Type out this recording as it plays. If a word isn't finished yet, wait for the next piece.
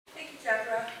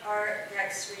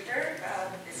next reader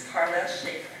is Carla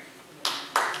Shafer.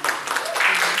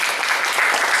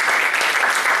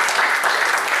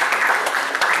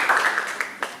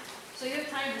 So you have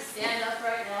time to stand up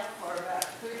right now for about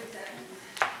 30 seconds,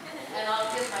 and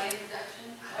I'll give my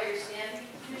introduction while you're standing.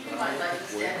 You might like to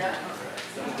stand up.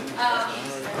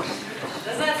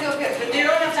 Doesn't that feel good? But you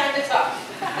don't have time to talk.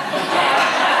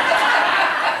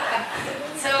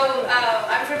 So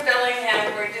I'm from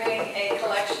Bellingham. We're doing a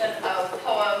collection of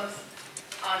poems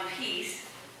on peace.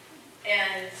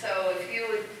 And so if you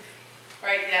would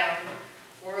write down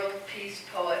World Peace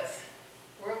Poets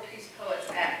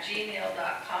at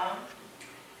gmail.com.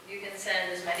 You can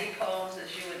send as many poems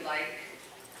as you would like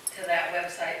to that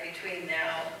website between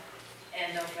now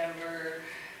and November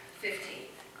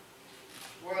 15th.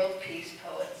 World Peace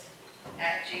Poets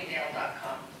at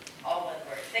gmail.com. All one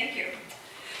word. Thank you.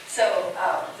 So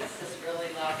this is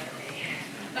really loud for me.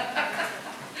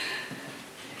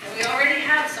 And we already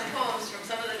have some poems from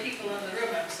some of the people in the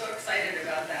room. I'm so excited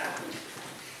about that.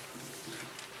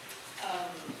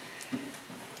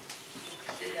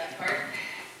 Did that part.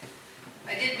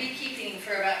 I did beekeeping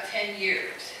for about 10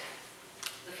 years.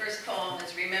 The first poem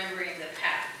is Remembering the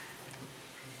Path.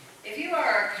 If you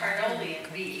are a carnelian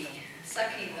bee,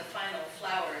 sucking the final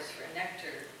flowers for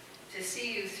nectar to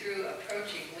see you through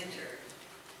approaching winter,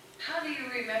 how do you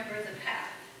remember the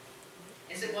path?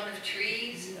 Is it one of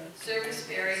trees,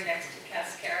 service-bearing next to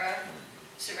cascara,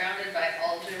 surrounded by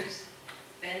alders,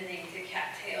 bending to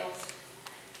cattails?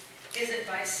 Is it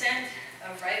by scent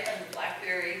of ripened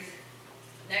blackberries,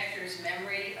 nectar's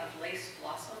memory of lace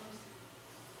blossoms?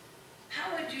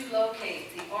 How would you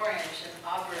locate the orange and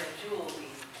auburn jewel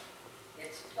leaf,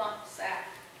 its plump sac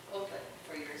open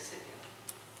for your sipping?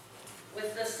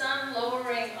 With the sun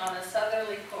lowering on a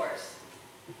southerly course,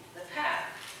 the path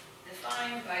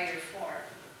defined by your form,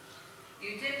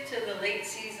 you dip to the late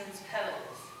season's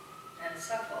petals and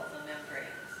suckle the membranes.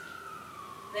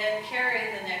 Then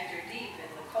carry the nectar deep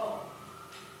in the comb,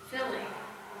 filling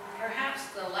perhaps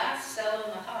the last cell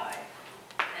in the hive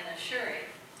and assuring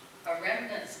a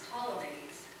remnant's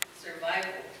colony's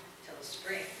survival till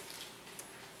spring.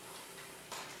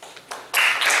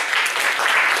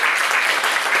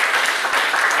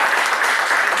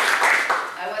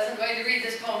 I wasn't going to read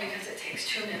this poem because it takes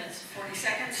 2 minutes and 40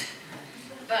 seconds.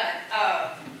 But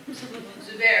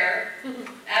Zubair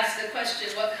asked the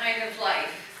question, what kind of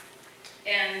life?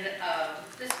 And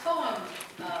this poem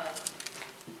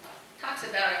talks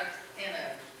about it in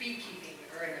a beekeeping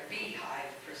or in a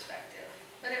beehive perspective,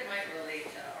 but it might relate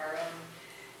to our own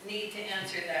need to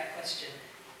answer that question.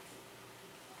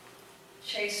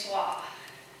 Chez soi.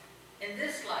 In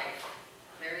this life,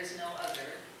 there is no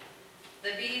other.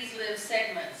 The bees live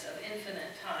segments of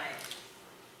infinite time.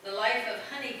 The life of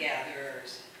honey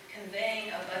gatherers, conveying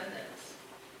abundance,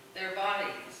 their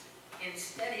bodies in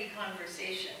steady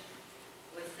conversation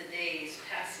with the day's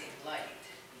passing light.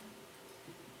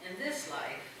 In this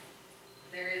life,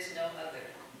 there is no other.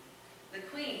 The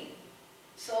queen,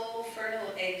 sole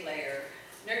fertile egg layer,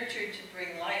 nurtured to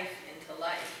bring life into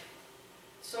life,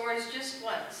 soars just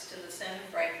once to the center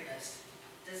brightness,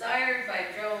 desired by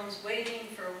drones waiting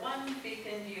for one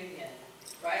fecund union,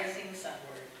 rising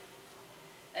sunward.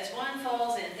 As one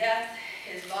falls in death,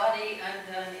 his body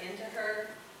undone into her,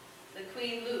 the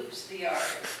queen loops the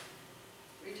yard,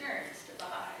 returns to the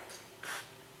hive.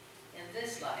 In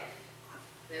this life,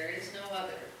 there is no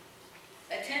other.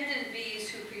 Attendant bees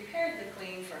who prepared the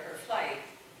queen for her flight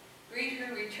greet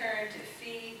her return to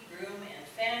feed, groom, and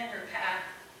fan her path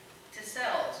to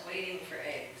cells waiting for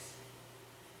eggs.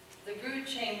 The brood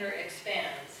chamber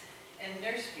expands, and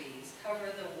nurse bees cover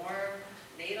the warm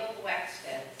natal wax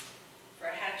beds for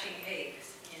hatching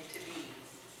eggs into bees.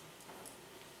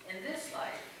 In this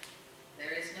life,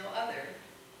 there is no other.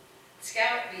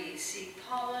 Scout bees seek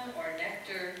pollen or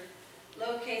nectar,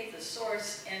 locate the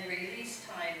source and release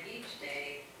time each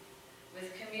day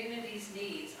with community's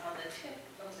needs on the tip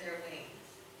of their wings.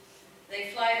 They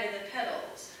fly to the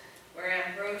petals where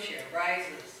ambrosia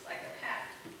rises like a path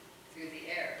through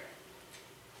the air.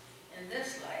 In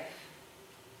this life,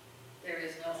 there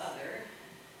is no other.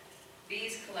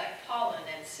 Bees collect pollen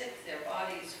and sip their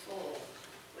bodies full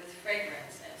with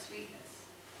fragrance and sweetness.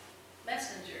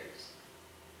 Messengers,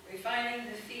 refining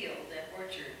the field and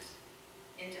orchards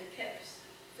into pips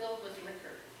filled with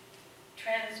liquor,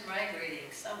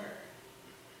 transmigrating summer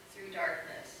through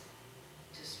darkness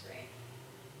to spring.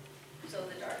 So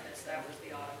the darkness, that was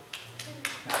the autumn.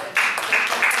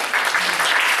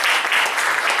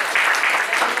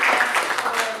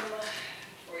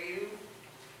 For you,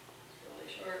 it's really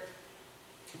short.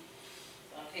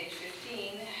 It's on page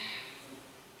 15.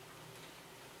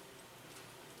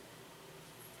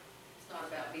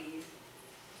 about bees.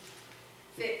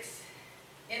 Fix.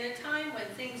 In a time when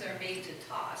things are made to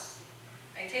toss,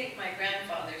 I take my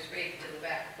grandfather's rake to the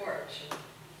back porch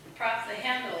and prop the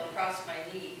handle across my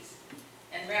knees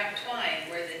and wrap twine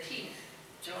where the teeth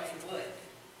join wood.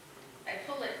 I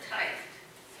pull it tight,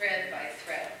 thread by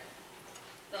thread.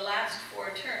 The last 4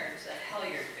 turns a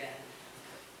halyard bend.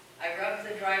 I rub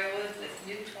the dry wood with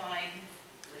new twine,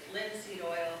 with linseed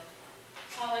oil,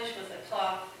 polish with a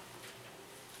cloth.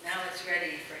 Now it's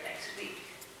ready for next week,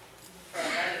 for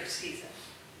another season.